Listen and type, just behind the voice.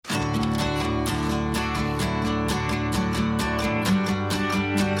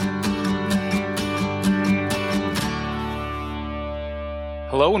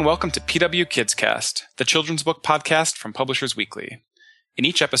Hello and welcome to PW KidsCast, the children's book podcast from Publishers Weekly. In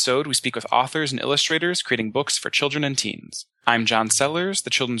each episode, we speak with authors and illustrators creating books for children and teens. I'm John Sellers,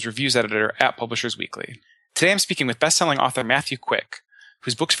 the children's reviews editor at Publishers Weekly. Today I'm speaking with best-selling author Matthew Quick,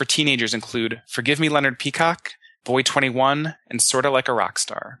 whose books for teenagers include Forgive Me, Leonard Peacock, Boy 21, and Sorta Like a Rock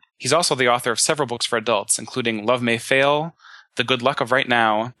Star. He's also the author of several books for adults, including Love May Fail, The Good Luck of Right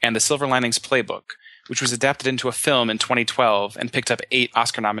Now, and The Silver Linings Playbook, which was adapted into a film in 2012 and picked up 8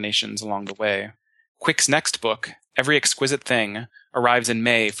 Oscar nominations along the way. Quick's next book, Every Exquisite Thing, arrives in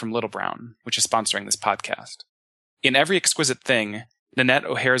May from Little Brown, which is sponsoring this podcast. In Every Exquisite Thing, Nanette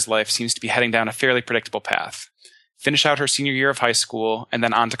O'Hare's life seems to be heading down a fairly predictable path. Finish out her senior year of high school and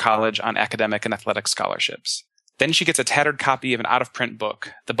then on to college on academic and athletic scholarships. Then she gets a tattered copy of an out-of-print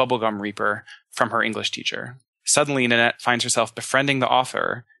book, The Bubblegum Reaper, from her English teacher. Suddenly, Nanette finds herself befriending the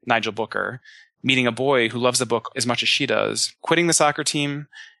author, Nigel Booker, meeting a boy who loves the book as much as she does, quitting the soccer team,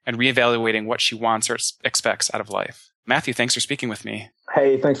 and reevaluating what she wants or expects out of life. Matthew, thanks for speaking with me.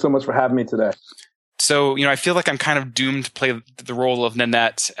 Hey, thanks so much for having me today. So, I feel like I'm kind of doomed to play the role of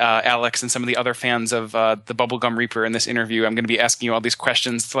Nanette, Alex, and some of the other fans of The Bubblegum Reaper in this interview. I'm going to be asking you all these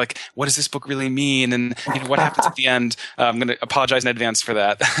questions like, what does this book really mean? And what happens at the end? I'm going to apologize in advance for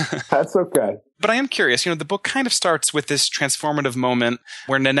that. That's okay. But I am curious, the book kind of starts with this transformative moment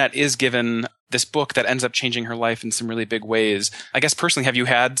where Nanette is given this book that ends up changing her life in some really big ways. I guess personally, have you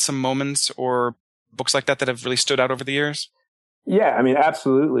had some moments or books like that have really stood out over the years? Yeah,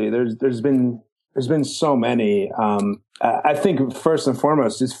 absolutely. There's been so many. I think first and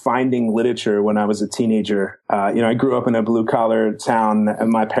foremost, just finding literature when I was a teenager. I grew up in a blue collar town and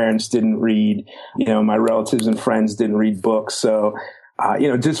my parents didn't read, my relatives and friends didn't read books. So,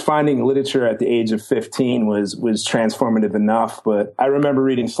 just finding literature at the age of 15 was transformative enough. But I remember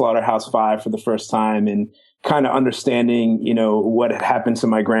reading Slaughterhouse-Five for the first time and kind of understanding, what had happened to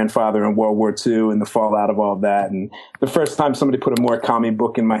my grandfather in World War II and the fallout of all of that. And the first time somebody put a Murakami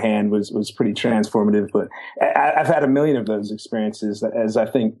book in my hand was pretty transformative. But I've had a million of those experiences, as I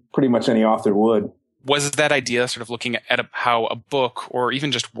think pretty much any author would. Was that idea sort of looking at how a book or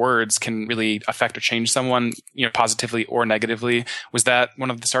even just words can really affect or change someone, positively or negatively? Was that one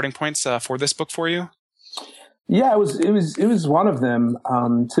of the starting points for this book for you? Yeah, it was one of them.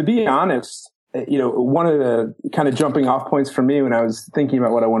 To be honest, one of the kind of jumping off points for me when I was thinking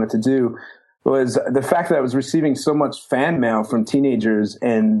about what I wanted to do was the fact that I was receiving so much fan mail from teenagers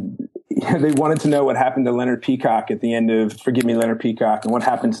and they wanted to know what happened to Leonard Peacock at the end of Forgive Me, Leonard Peacock, and what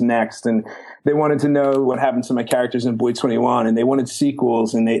happens next. And they wanted to know what happened to my characters in Boy 21, and they wanted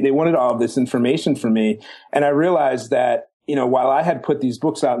sequels, and they wanted all of this information from me. And I realized that, while I had put these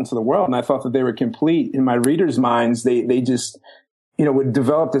books out into the world and I thought that they were complete, in my readers' minds, they just would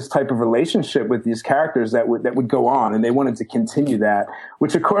develop this type of relationship with these characters that would go on, and they wanted to continue that,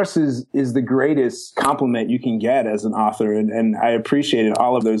 which of course is the greatest compliment you can get as an author. And I appreciated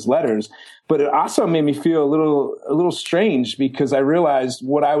all of those letters, but it also made me feel a little strange because I realized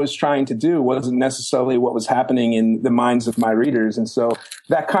what I was trying to do wasn't necessarily what was happening in the minds of my readers. And so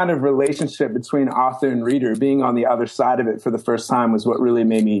that kind of relationship between author and reader, being on the other side of it for the first time, was what really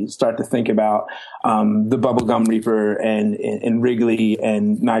made me start to think about The Bubblegum Reaper and Wrigley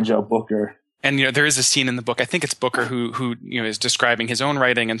and Nigel Booker. And, there is a scene in the book, I think it's Booker who is describing his own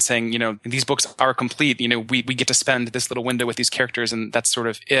writing and saying, these books are complete. We get to spend this little window with these characters and that's sort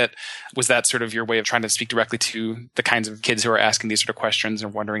of it. Was that sort of your way of trying to speak directly to the kinds of kids who are asking these sort of questions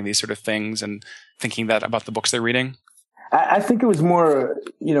and wondering these sort of things and thinking that about the books they're reading? I think it was more,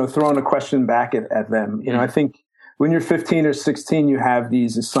 throwing a question back at them. I think when you're 15 or 16, you have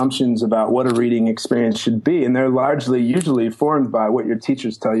these assumptions about what a reading experience should be. And they're usually formed by what your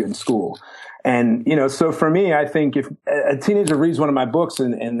teachers tell you in school. And, so for me, I think if a teenager reads one of my books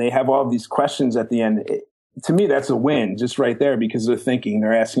and they have all these questions at the end, to me, that's a win just right there because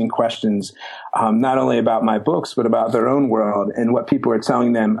they're asking questions, not only about my books, but about their own world and what people are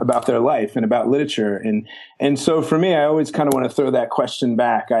telling them about their life and about literature. And so for me, I always kind of want to throw that question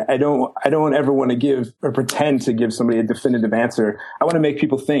back. I don't ever want to give or pretend to give somebody a definitive answer. I want to make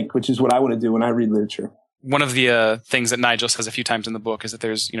people think, which is what I want to do when I read literature. One of the things that Nigel says a few times in the book is that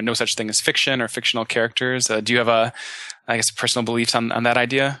there's no such thing as fiction or fictional characters. Do you have personal beliefs on that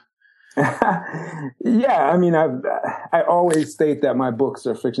idea? Yeah, I always state that my books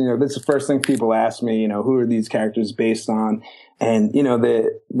are fiction. That's the first thing people ask me. Who are these characters based on? And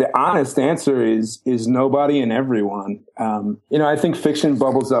the honest answer is nobody and everyone. I think fiction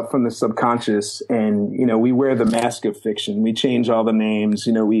bubbles up from the subconscious, and we wear the mask of fiction. We change all the names.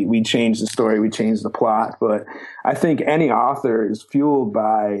 We change the story, we change the plot. But I think any author is fueled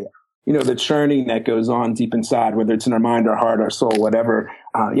by the churning that goes on deep inside, whether it's in our mind, our heart, our soul, whatever,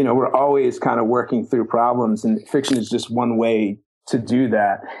 we're always kind of working through problems, and fiction is just one way to do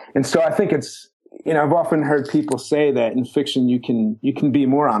that. And so I think it's, I've often heard people say that in fiction you can be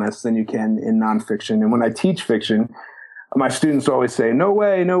more honest than you can in nonfiction. And when I teach fiction, my students always say, no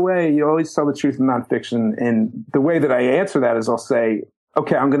way, you always tell the truth in nonfiction. And the way that I answer that is I'll say,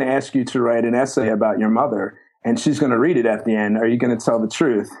 okay, I'm going to ask you to write an essay about your mother, and she's going to read it at the end. Are you going to tell the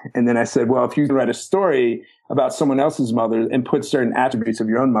truth? And then I said, well, if you write a story about someone else's mother and put certain attributes of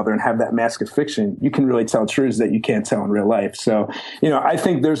your own mother and have that mask of fiction, you can really tell truths that you can't tell in real life. So, I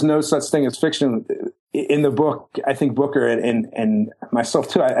think there's no such thing as fiction. In the book, I think Booker and myself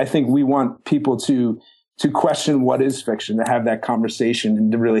too, I think we want people to question what is fiction, to have that conversation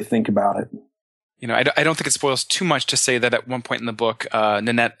and to really think about it. I don't think it spoils too much to say that at one point in the book,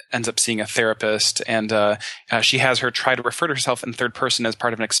 Nanette ends up seeing a therapist, and she has her try to refer to herself in third person as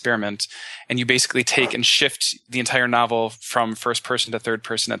part of an experiment. And you basically take and shift the entire novel from first person to third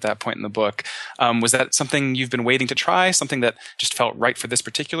person at that point in the book. Was that something you've been waiting to try? Something that just felt right for this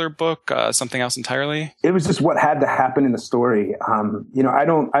particular book? Something else entirely? It was just what had to happen in the story. I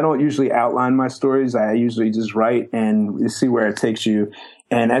don't usually outline my stories. I usually just write and see where it takes you.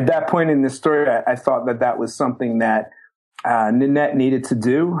 And at that point in the story, I thought that was something that Nanette needed to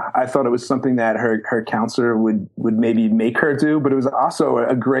do. I thought it was something that her counselor would maybe make her do, but it was also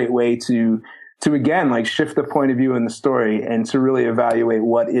a great way to again, like, shift the point of view in the story and to really evaluate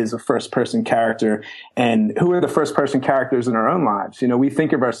what is a first person character and who are the first person characters in our own lives. We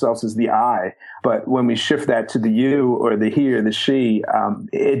think of ourselves as the I, but when we shift that to the you or the he or the she,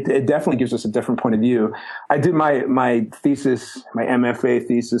 it definitely gives us a different point of view. I did my thesis, my MFA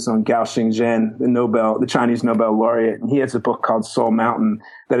thesis on Gao Xingzhen, the Chinese Nobel laureate, and he has a book called Soul Mountain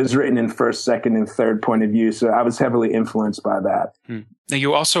that is written in first, second, and third point of view. So I was heavily influenced by that. Now,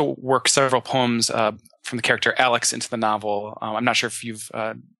 you also work several poems from the character Alex into the novel. I'm not sure if you've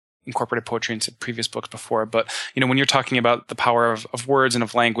incorporated poetry into previous books before, but when you're talking about the power of words and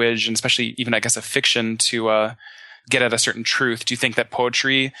of language, and especially even, I guess, of fiction to get at a certain truth, do you think that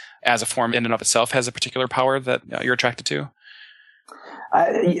poetry as a form in and of itself has a particular power that you're attracted to?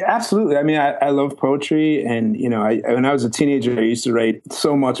 Absolutely. I mean, I love poetry, and when I was a teenager, I used to write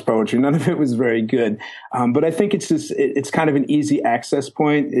so much poetry. None of it was very good, but I think it's kind of an easy access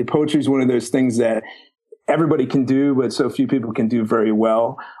point. Poetry is one of those things that everybody can do, but so few people can do very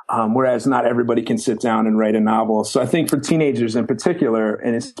well. Whereas not everybody can sit down and write a novel. So I think for teenagers in particular,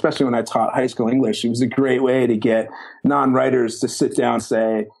 and especially when I taught high school English, it was a great way to get non-writers to sit down and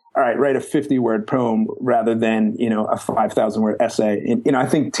say, all right, write a 50-word poem rather than, a 5,000-word essay. And, I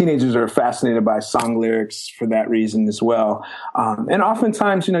think teenagers are fascinated by song lyrics for that reason as well. And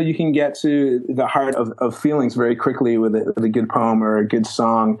oftentimes, you can get to the heart of feelings very quickly with a good poem or a good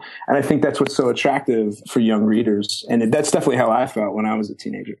song. And I think that's what's so attractive for young readers. And that's definitely how I felt when I was a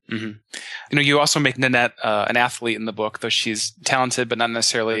teenager. Mm-hmm. You also make Nanette an athlete in the book, though she's talented, but not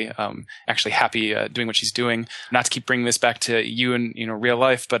necessarily actually happy doing what she's doing. Not to keep bringing this back to you in real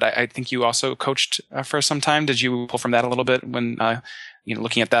life, but I think you also coached for some time. Did you pull from that a little bit when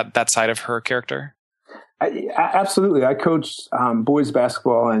looking at that side of her character? Absolutely. I coached boys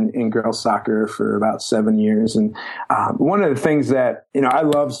basketball and girls soccer for about 7 years. And one of the things that, I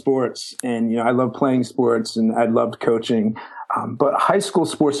love sports, and, I love playing sports, and I loved coaching. But high school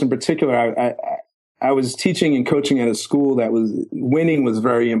sports in particular, I was teaching and coaching at a school that winning was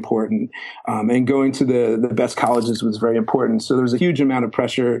very important. And going to the best colleges was very important. So there was a huge amount of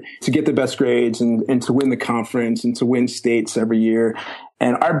pressure to get the best grades and to win the conference and to win states every year.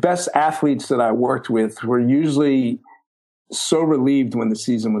 And our best athletes that I worked with were usually so relieved when the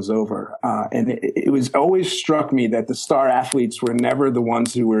season was over. And it was always struck me that the star athletes were never the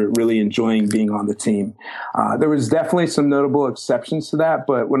ones who were really enjoying being on the team. There was definitely some notable exceptions to that.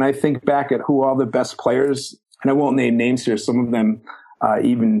 But when I think back at who all the best players, and I won't name names here, some of them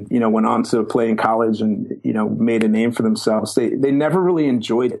even, went on to play in college and, made a name for themselves. They never really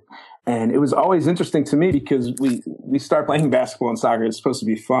enjoyed it. And it was always interesting to me because we start playing basketball and soccer. It's supposed to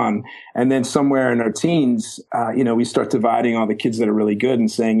be fun. And then somewhere in our teens, we start dividing all the kids that are really good and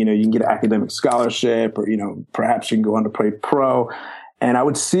saying, you can get an academic scholarship or, perhaps you can go on to play pro. And I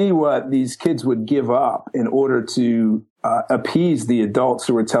would see what these kids would give up in order to appease the adults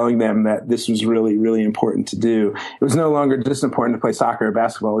who were telling them that this was really, really important to do. It was no longer just important to play soccer or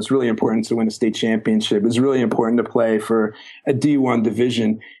basketball. It was really important to win a state championship. It was really important to play for a D1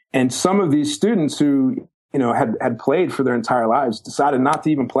 division. And some of these students who, had played for their entire lives decided not to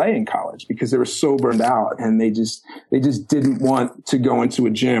even play in college because they were so burned out and they just didn't want to go into a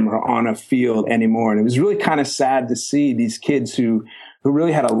gym or on a field anymore. And it was really kind of sad to see these kids who who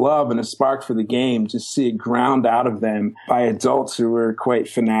really had a love and a spark for the game, just see it ground out of them by adults who were quite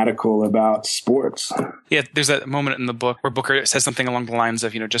fanatical about sports. Yeah, there's that moment in the book where Booker says something along the lines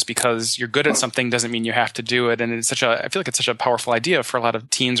of, just because you're good at something doesn't mean you have to do it. And I feel like it's such a powerful idea for a lot of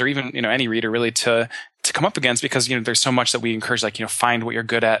teens or even, any reader really to come up against, because, there's so much that we encourage, find what you're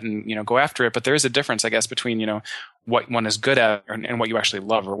good at and, go after it. But there is a difference, I guess, between, what one is good at and what you actually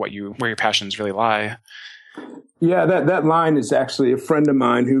love, or where your passions really lie. Yeah, that line is actually a friend of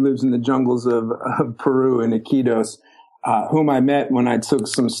mine who lives in the jungles of Peru in Iquitos, whom I met when I took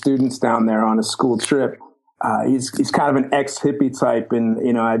some students down there on a school trip. He's kind of an ex-hippie type,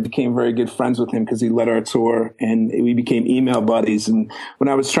 and, I became very good friends with him because he led our tour, and we became email buddies. And when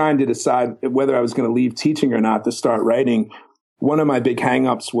I was trying to decide whether I was going to leave teaching or not to start writing, one of my big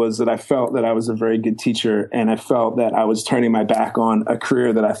hangups was that I felt that I was a very good teacher, and I felt that I was turning my back on a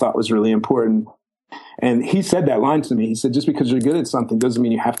career that I thought was really important. And he said that line to me. He said, just because you're good at something doesn't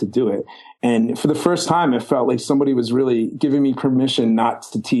mean you have to do it. And for the first time, it felt like somebody was really giving me permission not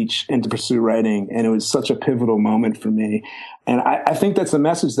to teach and to pursue writing. And it was such a pivotal moment for me. And I think that's a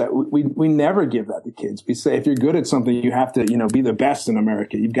message that we never give that to kids. We say, if you're good at something, you have to, be the best in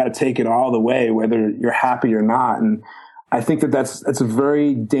America. You've got to take it all the way, whether you're happy or not. And I think that's a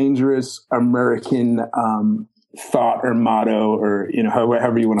very dangerous American, thought or motto, or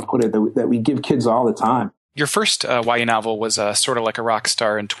however you want to put it, that we give kids all the time. Your first YA novel was Sort of Like a Rock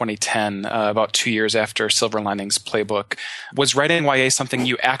Star in 2010, about 2 years after Silver Linings Playbook. Was writing YA something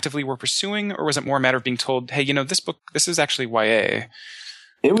you actively were pursuing, or was it more a matter of being told, hey, this is actually YA?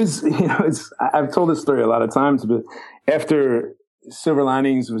 It was, I've told this story a lot of times, but after Silver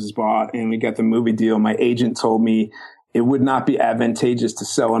Linings was bought and we got the movie deal, my agent told me it would not be advantageous to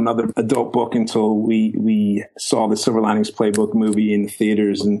sell another adult book until we saw the Silver Linings Playbook movie in the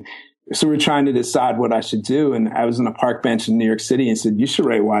theaters. And so we're trying to decide what I should do. And I was on a park bench in New York City and said, you should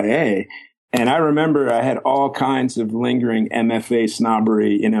write YA. And I remember I had all kinds of lingering MFA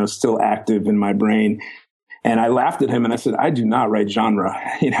snobbery, still active in my brain. And I laughed at him and I said, I do not write genre,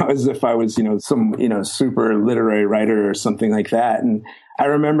 as if I was, some, super literary writer or something like that. And I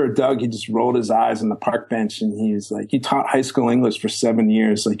remember Doug, he just rolled his eyes on the park bench and he was like, you taught high school English for 7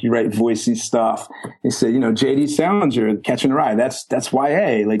 years. Like, you write voicey stuff. He said, J.D. Salinger, Catching a Ride, that's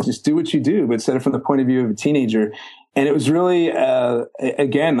YA. Like, just do what you do, but set it from the point of view of a teenager. And it was really,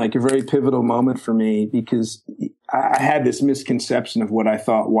 again, like a very pivotal moment for me, because I had this misconception of what I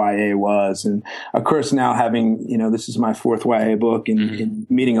thought YA was. And of course, now having, this is my fourth YA book and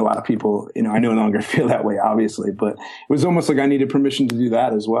meeting a lot of people, I no longer feel that way, obviously, but it was almost like I needed permission to do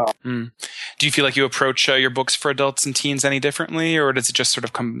that as well. Mm. Do you feel like you approach your books for adults and teens any differently, or does it just sort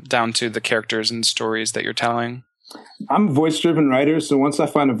of come down to the characters and stories that you're telling? I'm a voice-driven writer, so once I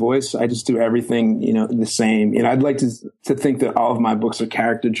find a voice, I just do everything, the same. I'd like to think that all of my books are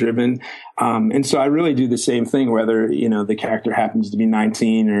character-driven, and so I really do the same thing, whether the character happens to be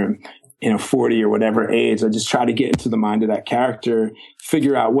 19 or 40 or whatever age. I just try to get into the mind of that character,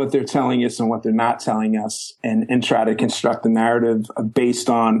 figure out what they're telling us and what they're not telling us, and try to construct the narrative based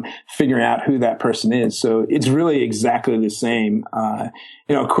on figuring out who that person is. So it's really exactly the same.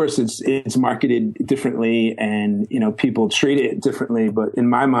 Of course, it's marketed differently and, people treat it differently. But in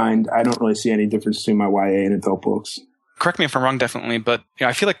my mind, I don't really see any difference between my YA and adult books. Correct me if I'm wrong, definitely, but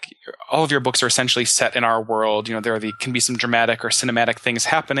I feel like all of your books are essentially set in our world. There can be some dramatic or cinematic things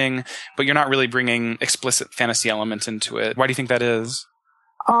happening, but you're not really bringing explicit fantasy elements into it. Why do you think that is?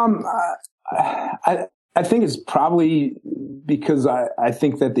 I think it's probably because I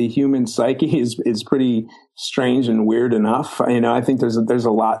think that the human psyche is pretty strange and weird enough. I think there's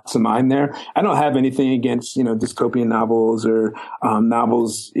a lot to mine there. I don't have anything against, dystopian novels or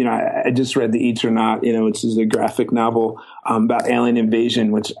novels. I just read The Eat or Not, which is a graphic novel about alien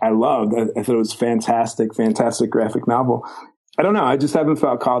invasion, which I loved. I thought it was fantastic graphic novel. I don't know. I just haven't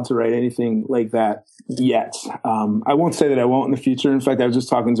felt called to write anything like that yet. I won't say that I won't in the future. In fact, I was just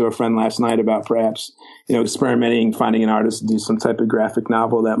talking to a friend last night about perhaps, experimenting, finding an artist to do some type of graphic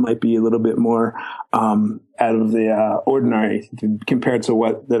novel that might be a little bit more out of the ordinary compared to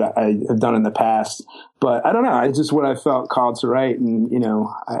what that I have done in the past. But I don't know. It's just what I felt called to write. And,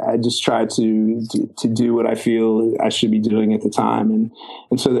 I just try to do what I feel I should be doing at the time.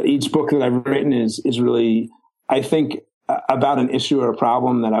 And so that each book that I've written is really, I think, about an issue or a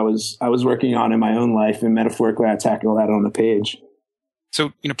problem that I was working on in my own life, and metaphorically I tackle that on the page.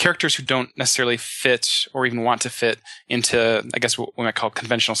 So, characters who don't necessarily fit or even want to fit into, I guess, what we might call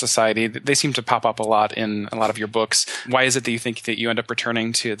conventional society, they seem to pop up a lot in a lot of your books. Why is it that you think that you end up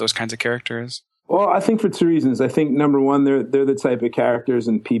returning to those kinds of characters? Well, I think for two reasons. I think number one, they're the type of characters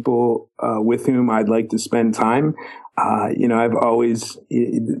and people with whom I'd like to spend time. I've always,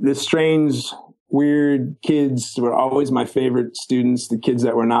 the strange, weird kids were always my favorite students. The kids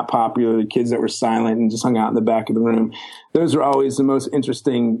that were not popular, the kids that were silent and just hung out in the back of the room. Those were always the most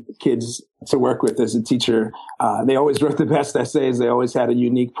interesting kids to work with as a teacher. They always wrote the best essays. They always had a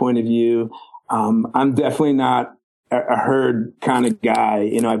unique point of view. I'm definitely not a herd kind of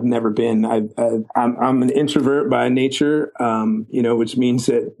guy. I've never been. I'm an introvert by nature, which means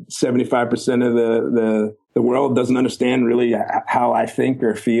that 75% of the world doesn't understand really how I think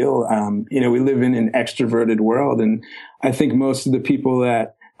or feel. We live in an extroverted world, and I think most of the people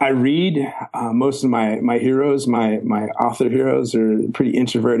that I read, most of my heroes, my author heroes, are pretty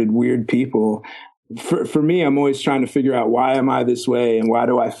introverted, weird people. For me, I'm always trying to figure out, why am I this way, and why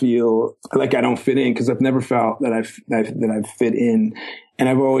do I feel like I don't fit in? Because I've never felt that I've fit in. And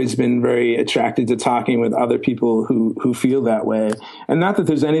I've always been very attracted to talking with other people who feel that way. And not that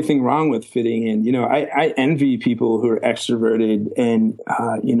there's anything wrong with fitting in. I envy people who are extroverted and,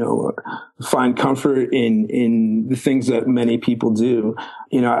 find comfort in the things that many people do.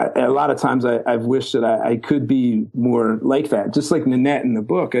 A lot of times I've wished that I could be more like that. Just like Nanette in the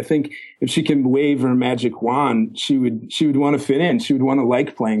book. I think if she can wave her magic wand, she would want to fit in. She would want to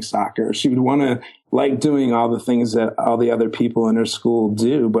like playing soccer. She would want to like doing all the things that all the other people in her school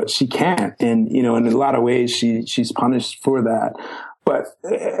do, but she can't. And, in a lot of ways, she's punished for that. But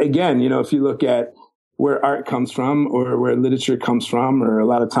again, if you look at where art comes from or where literature comes from, or a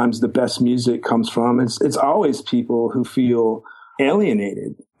lot of times the best music comes from, it's always people who feel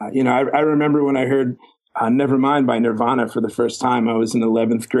alienated. I remember when I heard Nevermind by Nirvana for the first time. I was in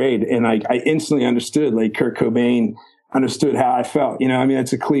 11th grade, and I instantly understood, like Kurt Cobain understood how I felt.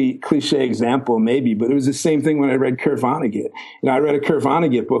 It's a cliche example maybe, but it was the same thing when I read Kurt Vonnegut. I read a Kurt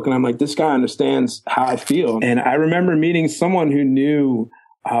Vonnegut book, and I'm like, this guy understands how I feel. And I remember meeting someone who knew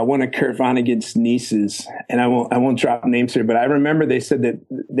one of Kurt Vonnegut's nieces, and I won't drop names here, but I remember they said that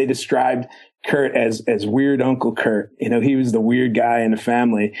they described Kurt as weird Uncle Kurt. He was the weird guy in the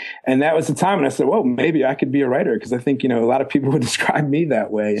family. And that was the time when I said, well, maybe I could be a writer, because I think, a lot of people would describe me that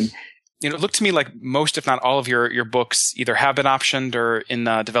way. And it looked to me like most, if not all of your books either have been optioned or in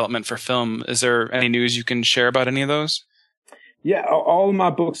development for film. Is there any news you can share about any of those? Yeah, all of my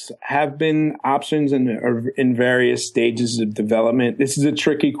books have been options and are in various stages of development. This is a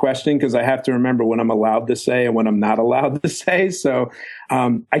tricky question because I have to remember what I'm allowed to say and what I'm not allowed to say. So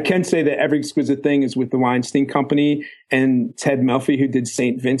I can say that Every Exquisite Thing is with the Weinstein Company, and Ted Melfi, who did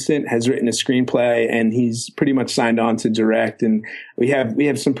St. Vincent, has written a screenplay, and he's pretty much signed on to direct. And we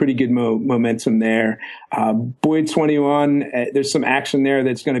have some pretty good momentum there. Boyd 21, there's some action there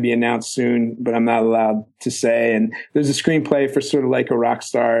that's going to be announced soon, but I'm not allowed to say. And there's a screenplay for Sort of Like a Rock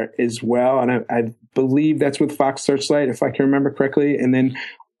Star as well, and I believe that's with Fox Searchlight, if I can remember correctly. And then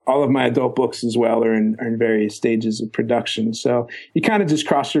all of my adult books as well are in various stages of production. So you kind of just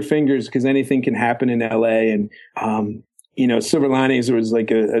cross your fingers, because anything can happen in LA. And, Silver Linings was like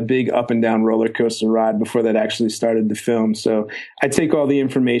a big up and down roller coaster ride before that actually started the film. So I take all the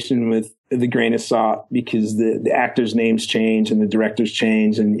information with the grain of salt, because the actors' names change and the directors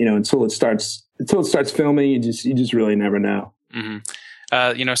change. And, until it starts filming, you just really never know.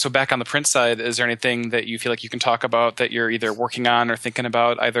 Mm-hmm. So back on the print side, is there anything that you feel like you can talk about that you're either working on or thinking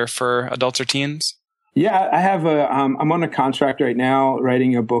about, either for adults or teens? Yeah, I have I'm on a contract right now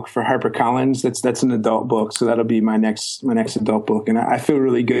writing a book for HarperCollins. That's an adult book. So that'll be my next adult book. And I feel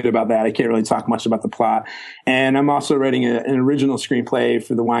really good about that. I can't really talk much about the plot. And I'm also writing an original screenplay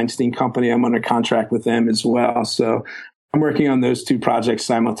for the Weinstein Company. I'm under contract with them as well. So I'm working on those two projects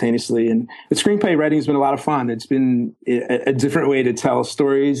simultaneously, and the screenplay writing has been a lot of fun. It's been a different way to tell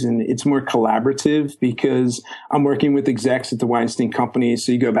stories, and it's more collaborative because I'm working with execs at the Weinstein Company.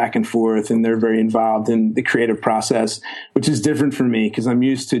 So you go back and forth, and they're very involved in the creative process, which is different for me because I'm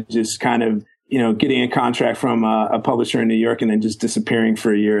used to just kind of, getting a contract from a publisher in New York and then just disappearing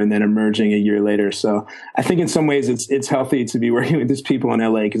for a year and then emerging a year later. So I think in some ways it's healthy to be working with these people in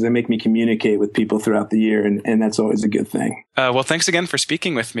LA because they make me communicate with people throughout the year. And that's always a good thing. Well, thanks again for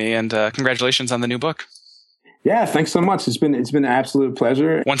speaking with me, and congratulations on the new book. Yeah, thanks so much. It's been an absolute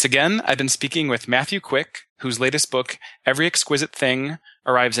pleasure. Once again, I've been speaking with Matthew Quick, whose latest book, Every Exquisite Thing,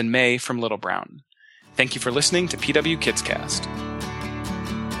 arrives in May from Little Brown. Thank you for listening to PW Kids Cast.